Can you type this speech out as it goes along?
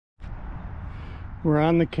We're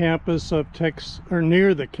on the campus of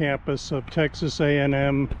near the campus of Texas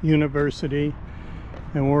A&M University,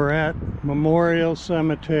 and we're at Memorial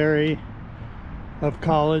Cemetery of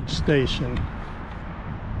College Station.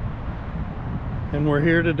 And we're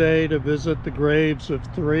here today to visit the graves of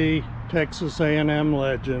three Texas A&M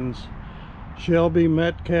legends: Shelby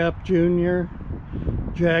Metcalf Jr.,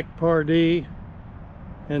 Jack Pardee,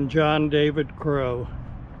 and John David Crow.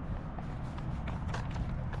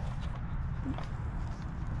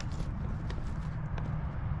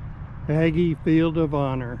 Aggie Field of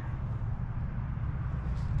Honor.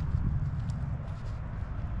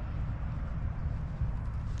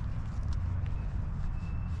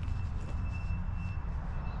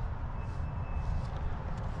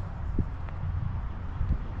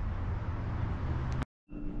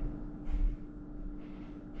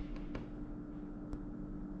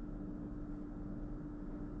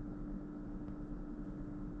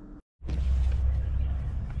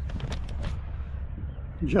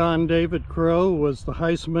 John David Crow was the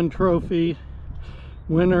Heisman Trophy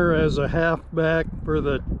winner as a halfback for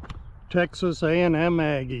the Texas A&M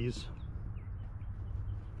Aggies.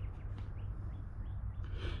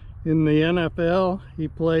 In the NFL, he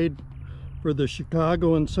played for the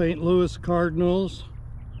Chicago and St. Louis Cardinals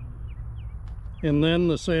and then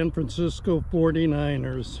the San Francisco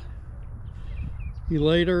 49ers. He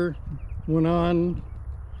later went on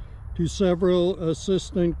to several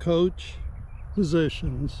assistant coach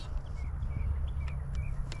positions.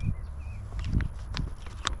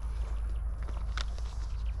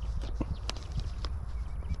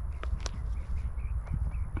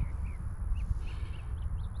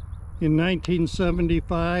 In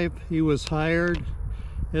 1975, he was hired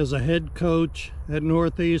as a head coach at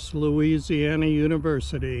Northeast Louisiana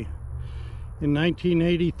University. In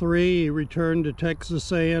 1983, he returned to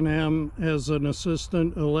Texas A&M as an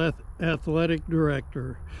assistant athletic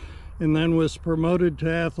director, and then was promoted to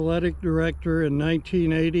athletic director in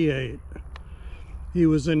 1988. He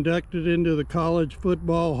was inducted into the College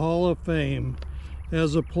Football Hall of Fame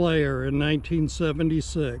as a player in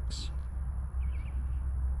 1976.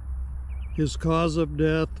 His cause of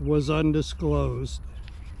death was undisclosed.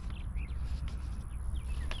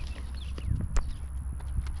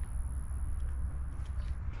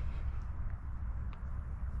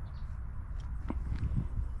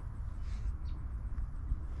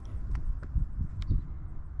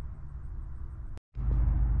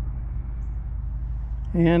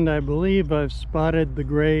 And I believe I've spotted the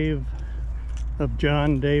grave of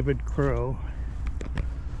John David Crow.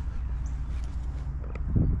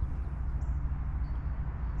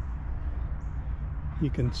 You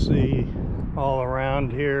can see all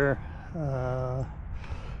around here.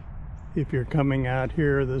 If you're coming out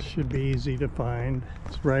here, this should be easy to find.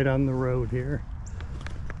 It's right on the road here.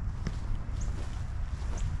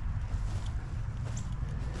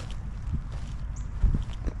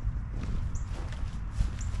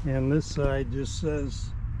 And this side just says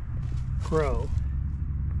Crow.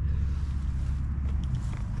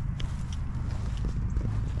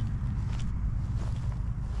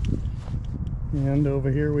 And over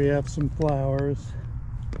here we have some flowers.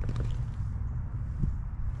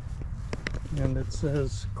 And it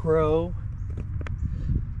says Crow,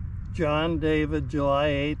 John David, July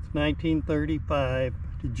 8th, 1935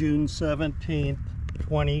 to June 17th,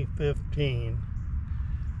 2015.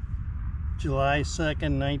 July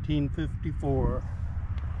 2nd, 1954.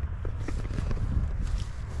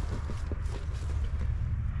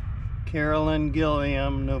 Carolyn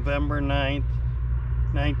Gilliam, November 9th,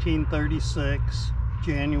 1936,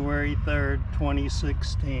 January 3rd,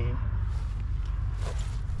 2016.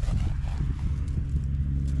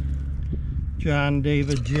 John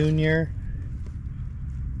David Jr.,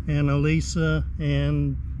 Annalisa,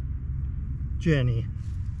 and Jenny.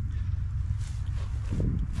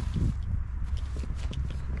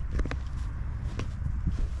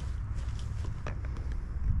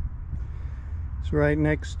 It's right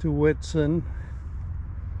next to Whitson.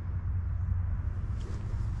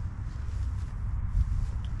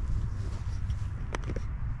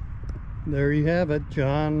 There you have it,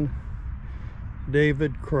 John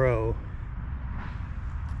David Crow,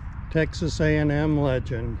 Texas A&M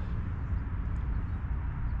legend.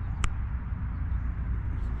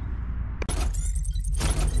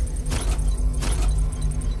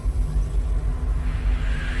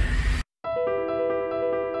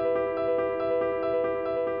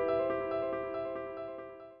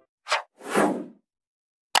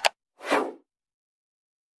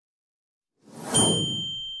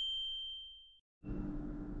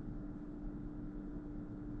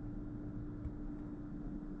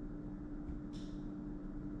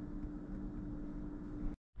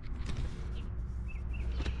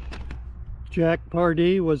 Jack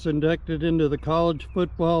Pardee was inducted into the College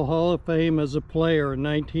Football Hall of Fame as a player in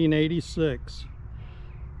 1986.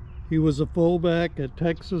 He was a fullback at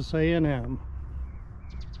Texas A&M.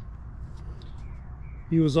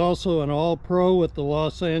 He was also an All-Pro with the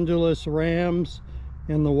Los Angeles Rams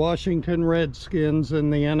and the Washington Redskins in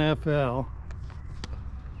the NFL.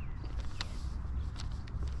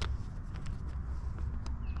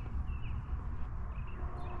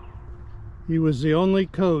 He was the only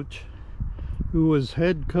coach who was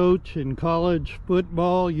head coach in college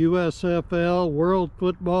football, USFL, World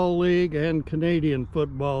Football League, and Canadian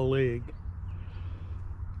Football League.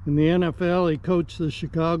 In the NFL, he coached the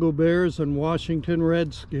Chicago Bears and Washington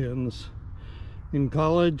Redskins. In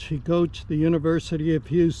college, he coached the University of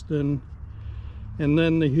Houston and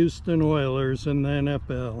then the Houston Oilers in the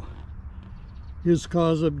NFL. His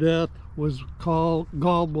cause of death was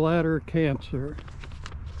gallbladder cancer.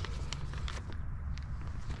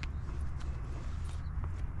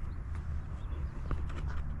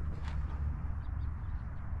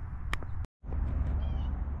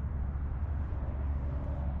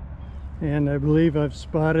 And I believe I've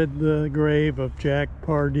spotted the grave of Jack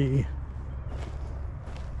Pardee.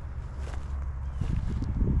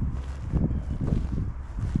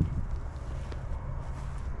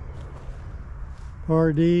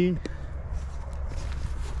 Pardee,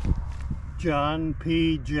 John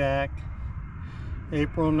P. Jack,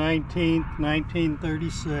 April 19th,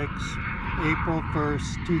 1936, April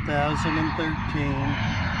 1st, 2013,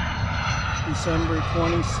 December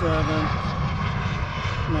 27th,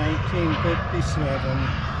 1957,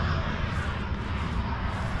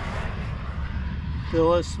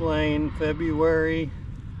 Phyllis Lane, February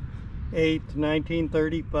 8,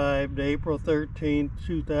 1935 to April 13,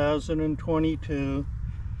 2022,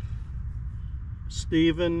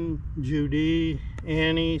 Stephen, Judy,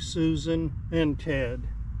 Annie, Susan, and Ted.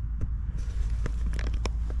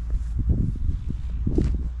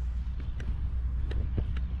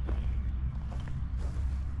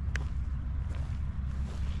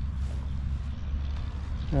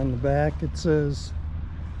 On the back it says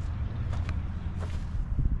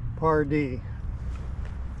Pardee.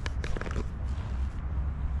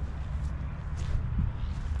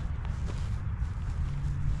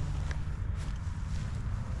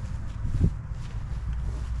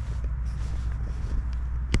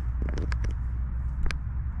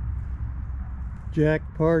 Jack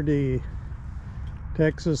Pardee,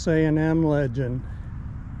 Texas A&M legend.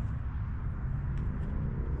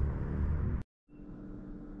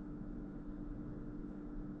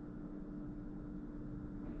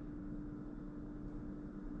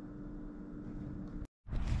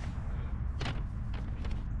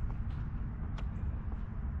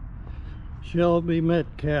 Shelby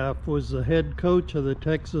Metcalf was the head coach of the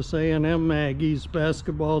Texas A&M Aggies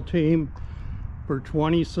basketball team for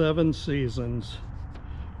 27 seasons,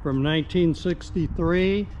 from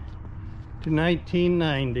 1963 to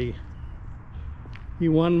 1990. He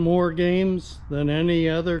won more games than any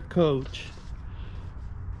other coach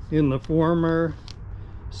in the former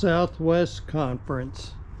Southwest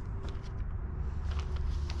Conference.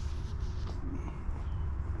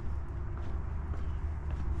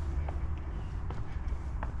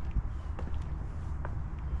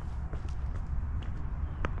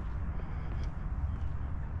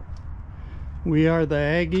 We are the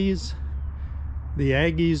Aggies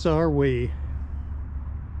are we.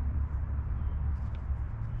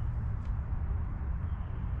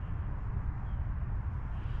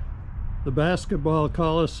 The basketball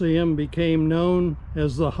coliseum became known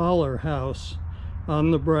as the Holler House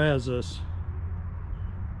on the Brazos.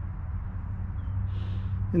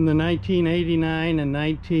 In the 1989 and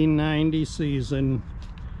 1990 season,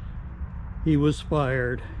 he was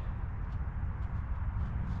fired.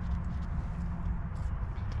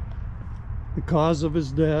 The cause of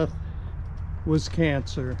his death was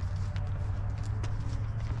cancer.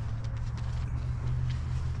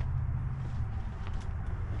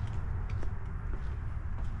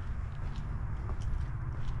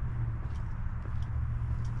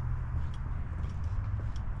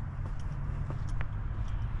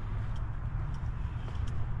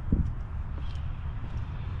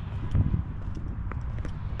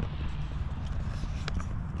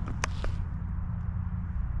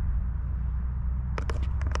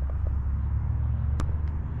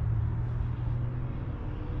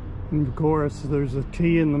 And of course, there's a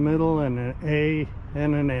T in the middle and an A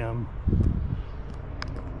and an M.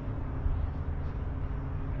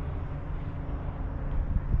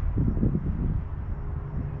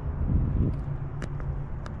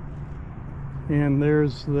 And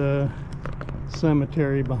there's the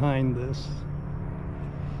cemetery behind this.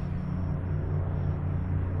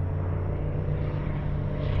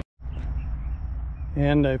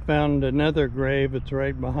 And I found another grave. It's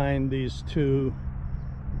right behind these two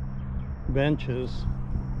benches.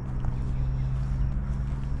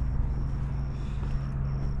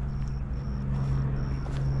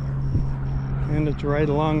 And it's right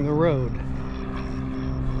along the road.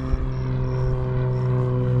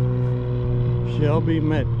 Shelby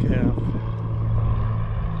Metcalf.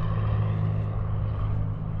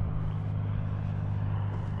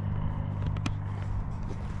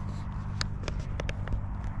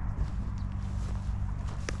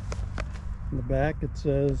 In the back it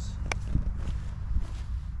says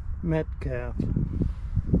Metcalf.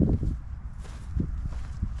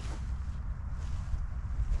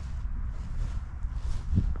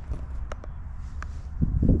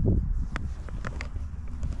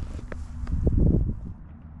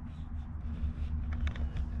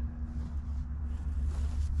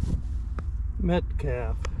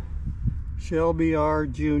 Metcalf, Shelby R.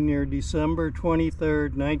 Jr., December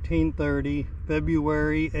 23rd, 1930,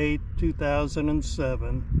 February 8,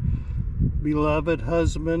 2007. Beloved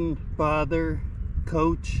husband, father,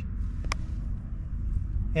 coach,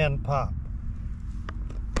 and pop.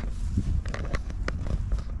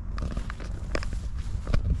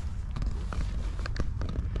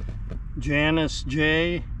 Janice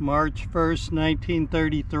J., March 1st,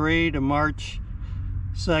 1933 to March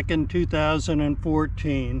 2nd,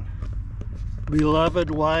 2014.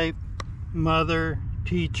 Beloved wife, mother,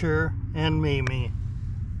 teacher, and Mimi.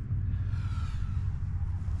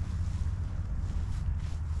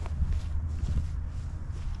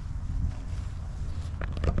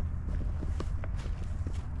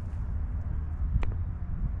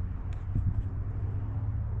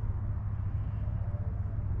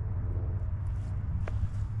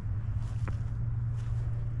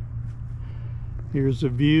 Here's a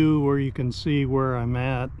view where you can see where I'm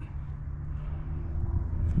at.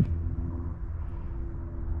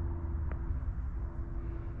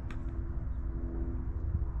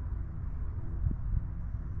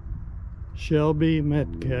 Shelby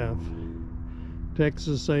Metcalf,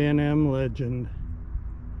 Texas A&M legend.